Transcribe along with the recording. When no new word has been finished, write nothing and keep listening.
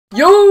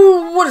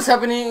Yo, what is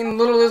happening,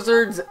 little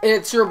lizards?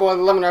 It's your boy,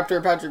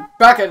 LemonRaptor Patrick,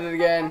 back at it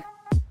again.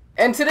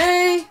 And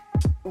today,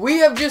 we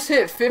have just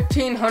hit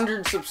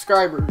 1,500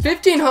 subscribers.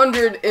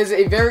 1,500 is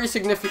a very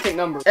significant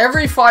number.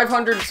 Every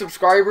 500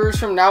 subscribers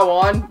from now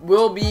on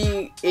will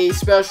be a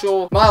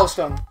special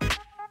milestone.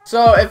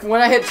 So, when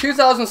I hit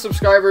 2,000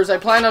 subscribers, I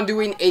plan on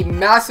doing a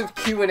massive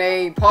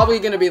Q&A, probably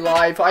going to be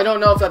live. I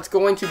don't know if that's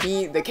going to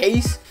be the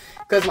case,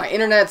 because my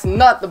internet's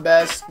not the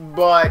best,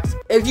 but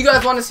if you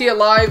guys want to see it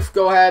live,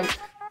 go ahead.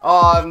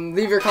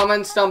 Leave your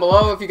comments down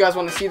below if you guys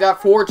want to see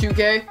that for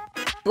 2K.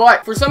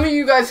 But for some of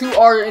you guys who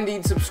are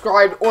indeed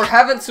subscribed or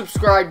haven't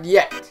subscribed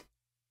yet,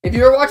 if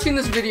you're watching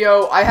this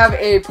video, I have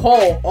a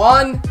poll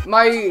on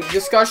my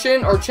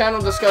discussion or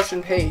channel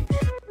discussion page.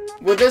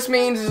 What this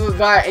means is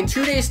that in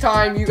 2 days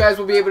time, you guys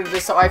will be able to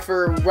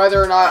decipher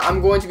whether or not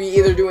I'm going to be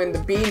either doing the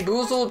Bean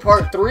Boozled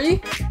Part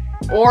 3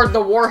 or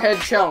the Warhead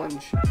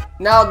Challenge.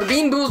 Now, the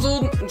Bean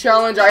Boozled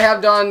Challenge I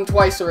have done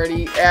twice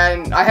already,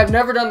 and I have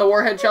never done the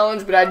Warhead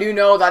Challenge, but I do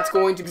know that's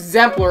going to be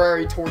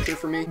exemplary torture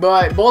for me.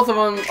 But both of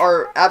them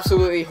are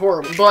absolutely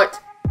horrible.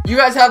 But you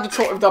guys have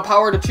the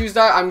power to choose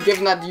that. I'm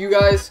giving that to you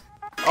guys.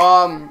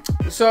 And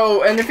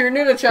if you're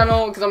new to the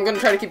channel, because I'm going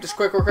to try to keep this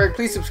quick real quick,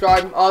 please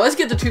subscribe. Let's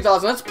get to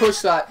 2,000. Let's push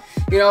that.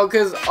 You know,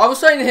 because I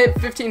was trying to hit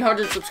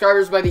 1,500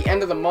 subscribers by the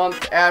end of the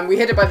month, and we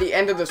hit it by the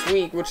end of this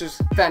week, which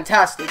is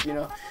fantastic, you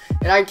know.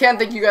 And I can't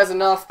thank you guys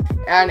enough,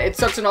 and it's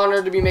such an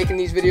honor to be making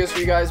these videos for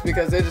you guys,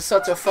 because it is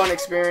such a fun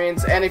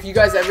experience. And if you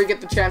guys ever get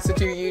the chance to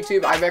do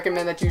YouTube, I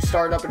recommend that you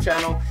start up a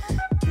channel.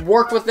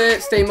 Work with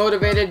it, stay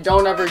motivated,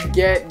 don't ever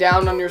get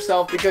down on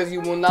yourself, because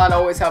you will not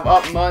always have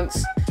up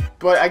months.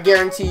 But I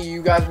guarantee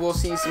you guys will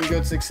see some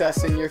good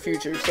success in your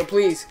future. So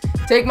please,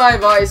 take my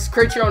advice,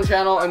 create your own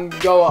channel, and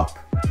go up.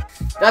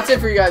 That's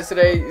it for you guys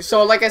today.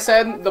 So like I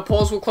said, the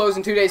polls will close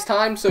in 2 days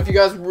time. So if you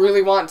guys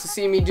really want to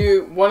see me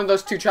do one of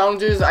those two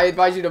challenges, I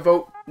advise you to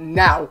vote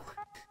now.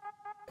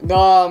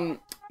 And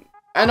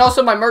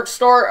also my merch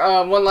store,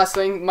 one last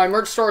thing. My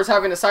merch store is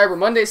having a Cyber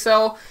Monday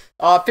sale.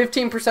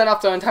 15%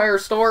 off the entire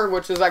store,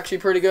 which is actually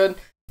pretty good.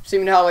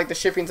 Seeing how like the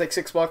shipping's like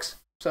 $6.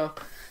 So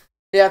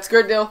yeah, it's a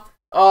good deal.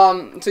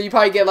 So you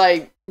probably get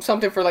like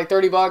something for like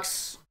 30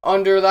 bucks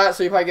under that,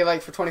 so you probably get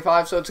like for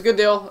 25, so it's a good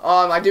deal.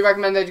 I do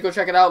recommend that you go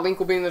check it out. Link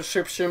will be in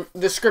the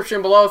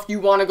description below if you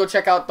want to go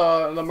check out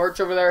the merch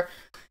over there.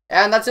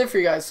 And that's it for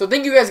you guys. So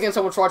thank you guys again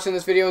so much for watching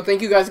this video.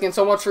 Thank you guys again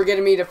so much for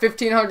getting me to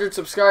 1,500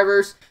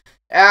 subscribers.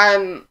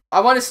 And I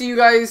want to see you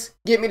guys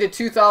get me to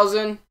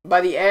 2,000 by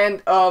the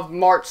end of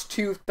March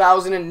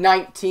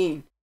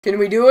 2019. Can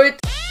we do it?